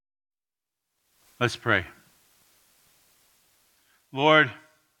Let's pray. Lord,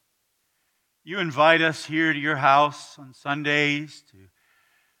 you invite us here to your house on Sundays to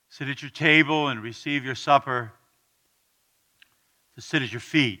sit at your table and receive your supper, to sit at your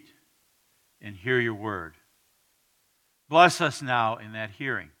feet and hear your word. Bless us now in that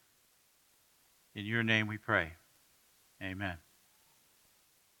hearing. In your name we pray. Amen.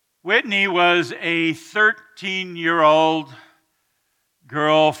 Whitney was a 13-year-old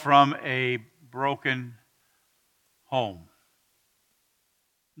girl from a broken home,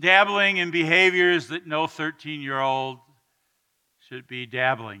 dabbling in behaviors that no 13-year-old should be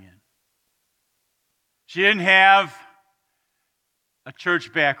dabbling in. She didn't have a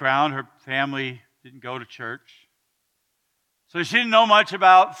church background. Her family didn't go to church. So she didn't know much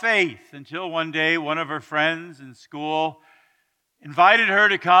about faith until one day one of her friends in school invited her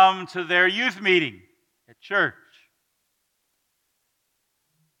to come to their youth meeting at church.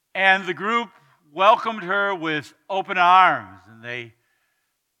 And the group welcomed her with open arms, and they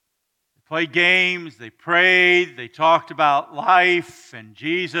played games, they prayed, they talked about life and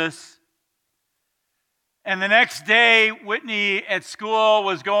Jesus. And the next day, Whitney at school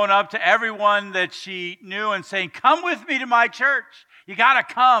was going up to everyone that she knew and saying, "Come with me to my church. You got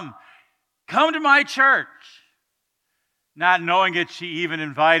to come. Come to my church." Not knowing it, she even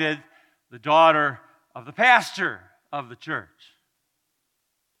invited the daughter of the pastor of the church.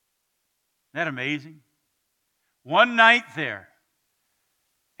 Isn't that amazing? One night there,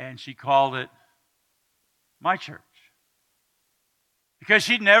 and she called it my church. Because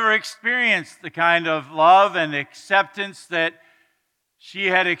she'd never experienced the kind of love and acceptance that she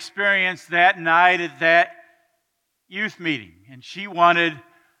had experienced that night at that youth meeting. And she wanted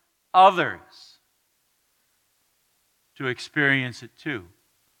others to experience it too,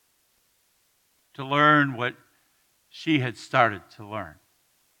 to learn what she had started to learn.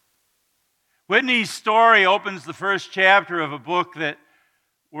 Whitney's story opens the first chapter of a book that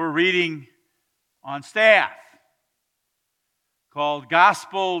we're reading on staff called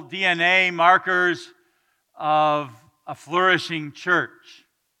Gospel DNA Markers of a Flourishing Church,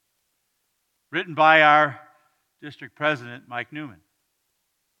 written by our district president, Mike Newman.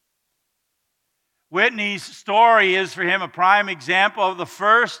 Whitney's story is for him a prime example of the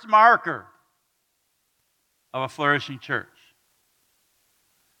first marker of a flourishing church: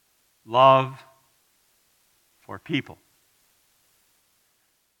 love for people.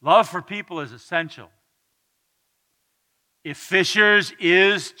 Love for people is essential. If Fishers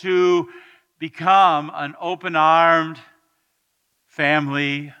is to become an open-armed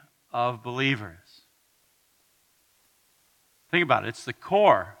family of believers. Think about it. It's the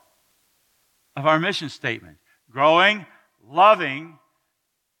core of our mission statement: growing, loving,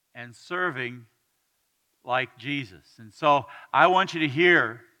 and serving like Jesus. And so I want you to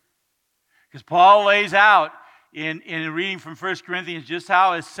hear, because Paul lays out in reading from 1 Corinthians just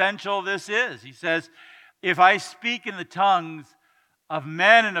how essential this is. He says, "If I speak in the tongues of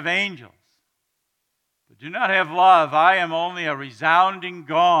men and of angels, but do not have love, I am only a resounding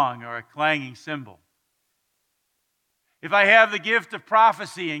gong or a clanging cymbal. If I have the gift of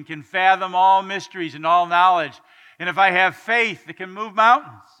prophecy and can fathom all mysteries and all knowledge, and if I have faith that can move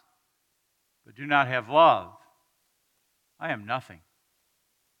mountains, but do not have love, I am nothing.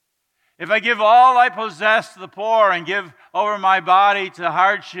 If I give all I possess to the poor and give over my body to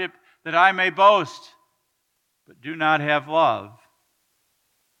hardship that I may boast, but do not have love,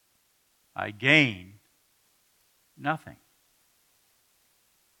 I gain nothing."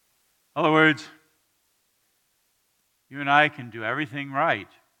 In other words, you and I can do everything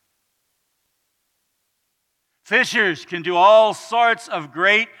right. Fishers can do all sorts of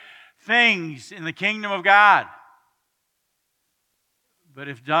great things in the kingdom of God. But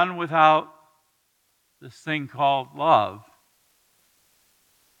if done without this thing called love,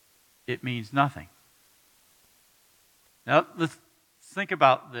 it means nothing. Now, let's think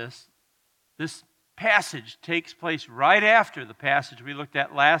about this. This passage takes place right after the passage we looked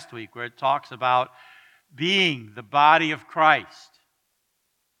at last week, where it talks about being the body of Christ.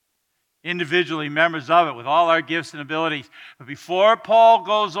 Individually, members of it, with all our gifts and abilities. But before Paul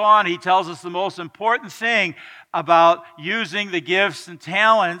goes on, he tells us the most important thing about using the gifts and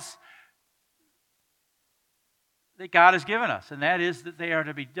talents that God has given us, and that is that they are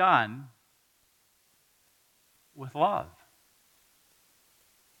to be done with love.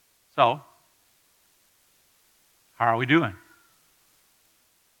 So, how are we doing?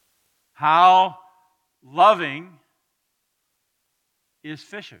 How loving is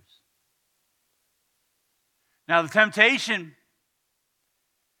Fishers? Now, the temptation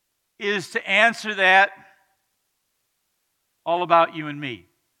is to answer that all about you and me.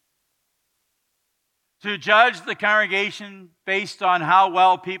 to judge the congregation based on how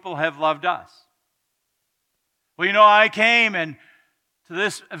well people have loved us. Well, I came to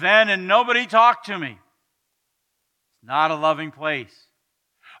this event and nobody talked to me. It's not a loving place.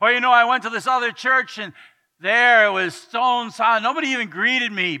 Or, I went to this other church and there it was stone silent. Nobody even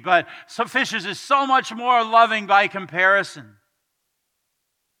greeted me, but Fishers is so much more loving by comparison.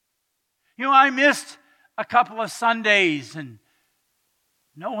 I missed a couple of Sundays and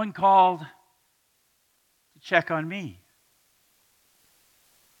no one called to check on me.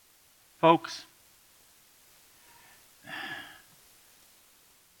 Folks,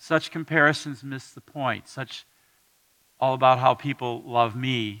 such comparisons miss the point. Such all about how people love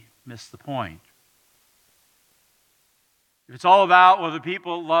me miss the point. If it's all about whether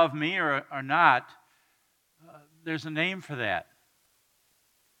people love me or not, there's a name for that.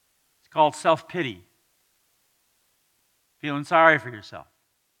 It's called self-pity. Feeling sorry for yourself.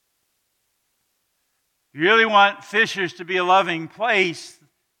 If you really want Fishers to be a loving place,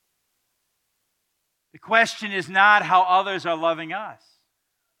 the question is not how others are loving us.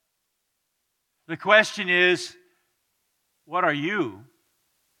 The question is, what are you?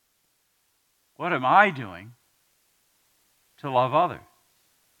 What am I doing to love others?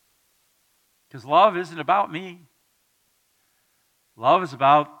 Because love isn't about me. Love is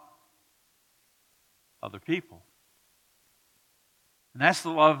about other people. And that's the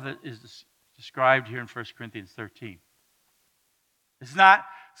love that is described here in 1 Corinthians 13. It's not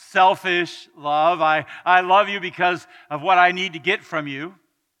selfish love. I love you because of what I need to get from you.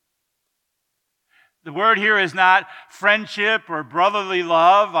 The word here is not friendship or brotherly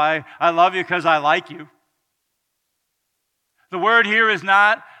love. I love you because I like you. The word here is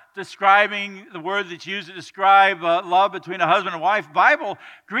not describing the word that's used to describe love between a husband and wife.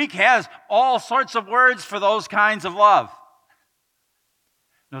 Greek has all sorts of words for those kinds of love.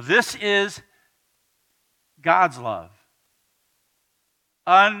 Now, this is God's love.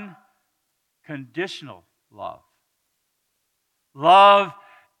 Unconditional love. Love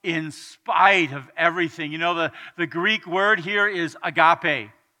in spite of everything. The Greek word here is agape.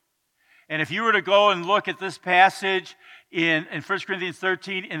 And if you were to go and look at this passage in 1 Corinthians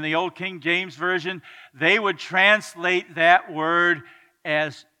 13 in the Old King James Version, they would translate that word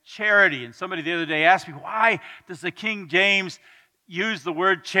as charity. And somebody the other day asked me, why does the King James use the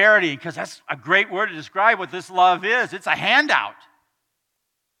word charity? Because that's a great word to describe what this love is. It's a handout.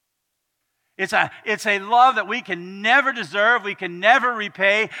 It's a love that we can never deserve, we can never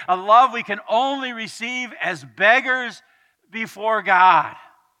repay, a love we can only receive as beggars before God.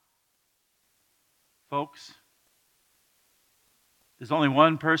 Folks, there's only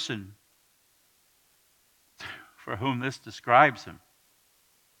one person for whom this describes him.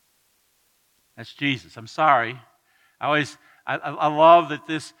 That's Jesus. I'm sorry. I love that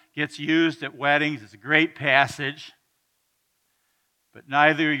this gets used at weddings. It's a great passage. But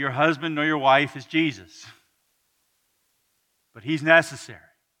neither your husband nor your wife is Jesus. But he's necessary.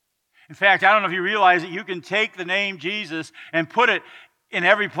 In fact, I don't know if you realize that you can take the name Jesus and put it in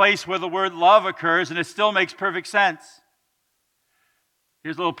every place where the word love occurs, and it still makes perfect sense.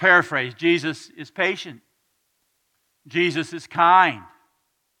 Here's a little paraphrase. Jesus is patient. Jesus is kind.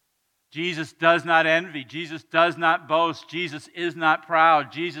 Jesus does not envy. Jesus does not boast. Jesus is not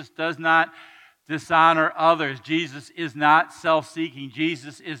proud. Jesus does not dishonor others. Jesus is not self-seeking.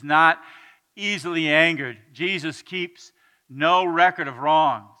 Jesus is not easily angered. Jesus keeps no record of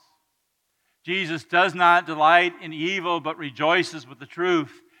wrongs. Jesus does not delight in evil, but rejoices with the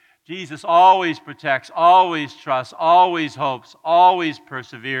truth. Jesus always protects, always trusts, always hopes, always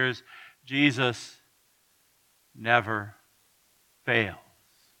perseveres. Jesus never fails.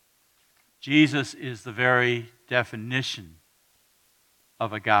 Jesus is the very definition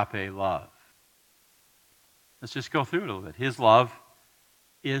of agape love. Let's just go through it a little bit. His love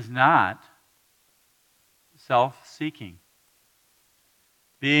is not self-seeking.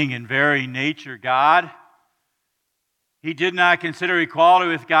 Being in very nature God, he did not consider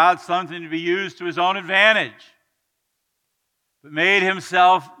equality with God something to be used to his own advantage, but made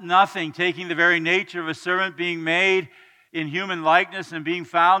himself nothing, taking the very nature of a servant, being made in human likeness and being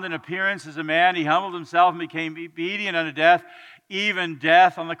found in appearance as a man. He humbled himself and became obedient unto death, even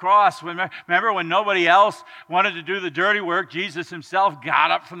death on the cross. Remember when nobody else wanted to do the dirty work, Jesus himself got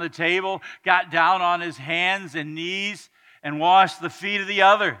up from the table, got down on his hands and knees, and washed the feet of the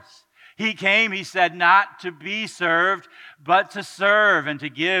others. He came, he said, not to be served, but to serve and to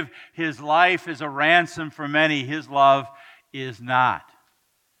give his life as a ransom for many. His love is not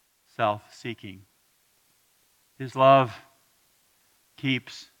self-seeking. His love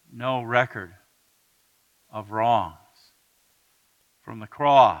keeps no record of wrongs. From the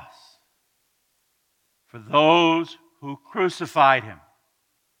cross for those who crucified him.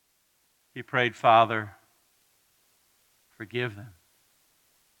 He prayed, Father, forgive them.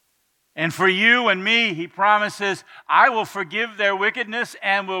 And for you and me, he promises, I will forgive their wickedness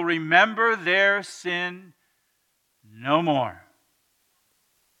and will remember their sin no more.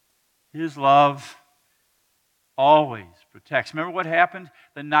 His love always protects. Remember what happened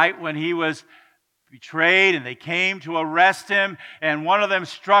the night when he was betrayed and they came to arrest him, and one of them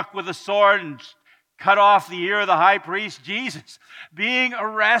struck with a sword and cut off the ear of the high priest? Jesus, being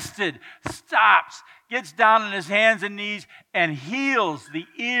arrested, stops, gets down on his hands and knees, and heals the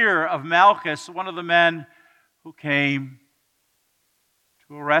ear of Malchus, one of the men who came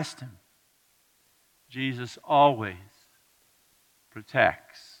to arrest him. Jesus always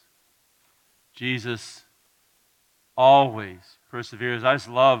protects. Jesus always perseveres. I just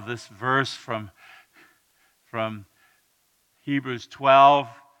love this verse from Hebrews 12,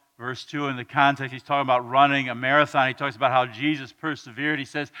 verse 2. In the context, he's talking about running a marathon. He talks about how Jesus persevered. He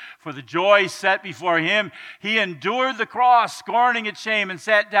says, for the joy set before him, he endured the cross, scorning its shame, and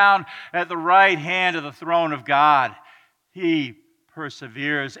sat down at the right hand of the throne of God. He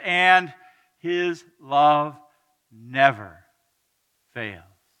perseveres, and his love never fails.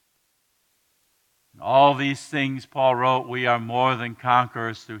 And all these things, Paul wrote, we are more than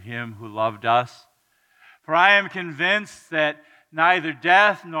conquerors through him who loved us. For I am convinced that neither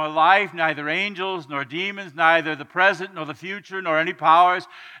death nor life, neither angels nor demons, neither the present nor the future, nor any powers,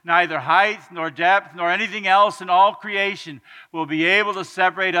 neither height nor depth, nor anything else in all creation will be able to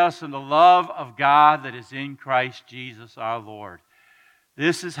separate us from the love of God that is in Christ Jesus our Lord.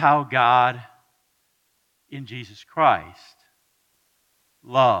 This is how God, in Jesus Christ,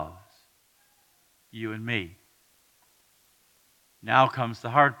 loves you and me. Now comes the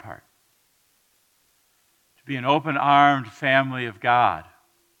hard part. To be an open-armed family of God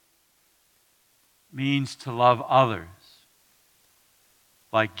means to love others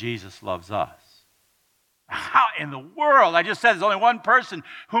like Jesus loves us. How in the world, I just said there's only one person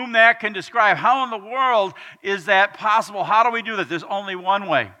whom that can describe. How in the world is that possible? How do we do that? There's only one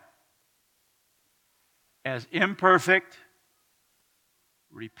way. As imperfect,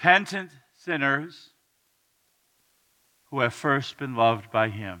 repentant sinners who have first been loved by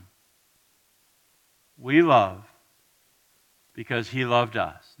him. We love because he loved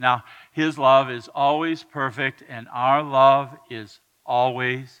us. Now, his love is always perfect, and our love is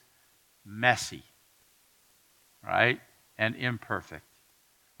always messy, right? And imperfect.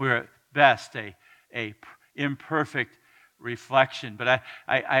 We're at best a imperfect reflection. But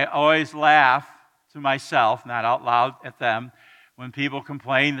I always laugh to myself, not out loud at them, when people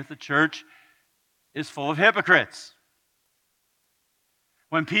complain that the church is full of hypocrites.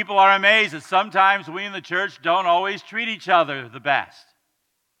 When people are amazed that sometimes we in the church don't always treat each other the best.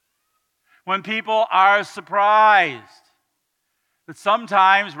 When people are surprised that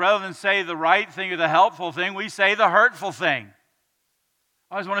sometimes, rather than say the right thing or the helpful thing, we say the hurtful thing.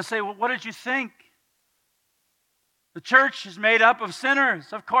 I always want to say, well, what did you think? The church is made up of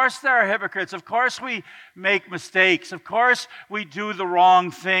sinners. Of course there are hypocrites. Of course we make mistakes. Of course we do the wrong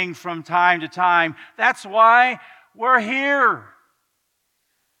thing from time to time. That's why we're here.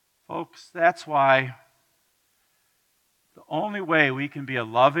 Folks, that's why the only way we can be a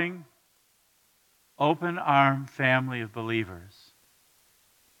loving, open-armed family of believers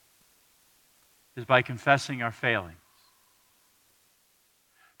is by confessing our failings,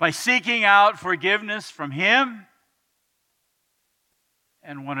 by seeking out forgiveness from him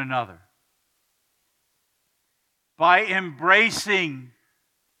and one another, by embracing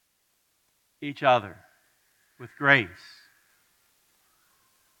each other with grace,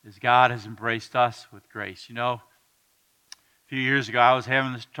 as God has embraced us with grace. You know, a few years ago, I was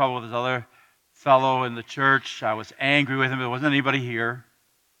having this trouble with this other fellow in the church. I was angry with him. There wasn't anybody here.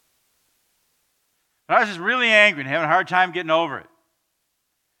 But I was just really angry and having a hard time getting over it.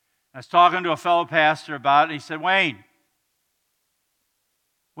 I was talking to a fellow pastor about it, and he said, Wayne,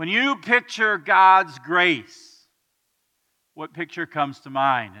 when you picture God's grace, what picture comes to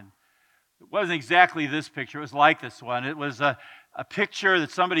mind? And it wasn't exactly this picture. It was like this one. It was a picture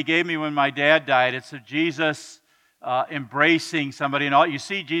that somebody gave me when my dad died. It's of Jesus embracing somebody. And all you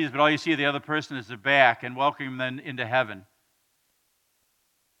see Jesus, but all you see of the other person is their back, and welcoming them into heaven.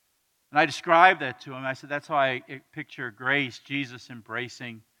 And I described that to him. I said, that's how I picture grace, Jesus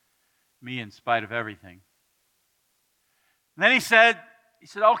embracing me in spite of everything. And then he said,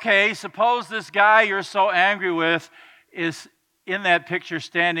 okay, suppose this guy you're so angry with is in that picture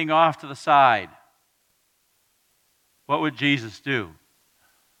standing off to the side. What would Jesus do?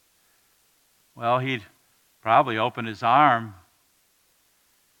 Well, he'd probably open his arm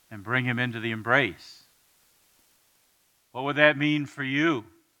and bring him into the embrace. What would that mean for you?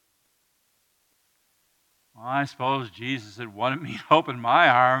 Well, I suppose Jesus had wanted me to open my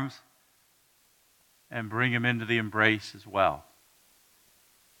arms and bring him into the embrace as well.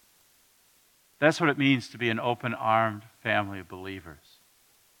 That's what it means to be an open-armed family of believers.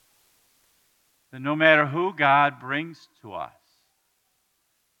 That no matter who God brings to us,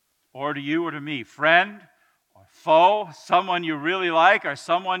 or to you or to me, friend or foe, someone you really like or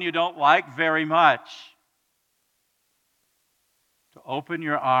someone you don't like very much, to open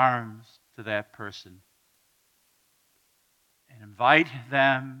your arms to that person and invite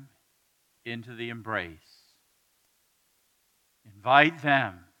them into the embrace. Invite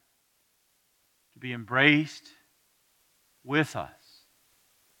them to be embraced with us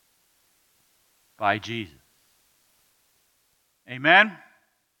by Jesus. Amen?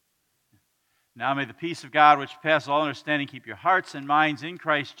 Now may the peace of God, which passes all understanding, keep your hearts and minds in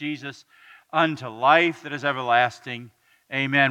Christ Jesus unto life that is everlasting. Amen.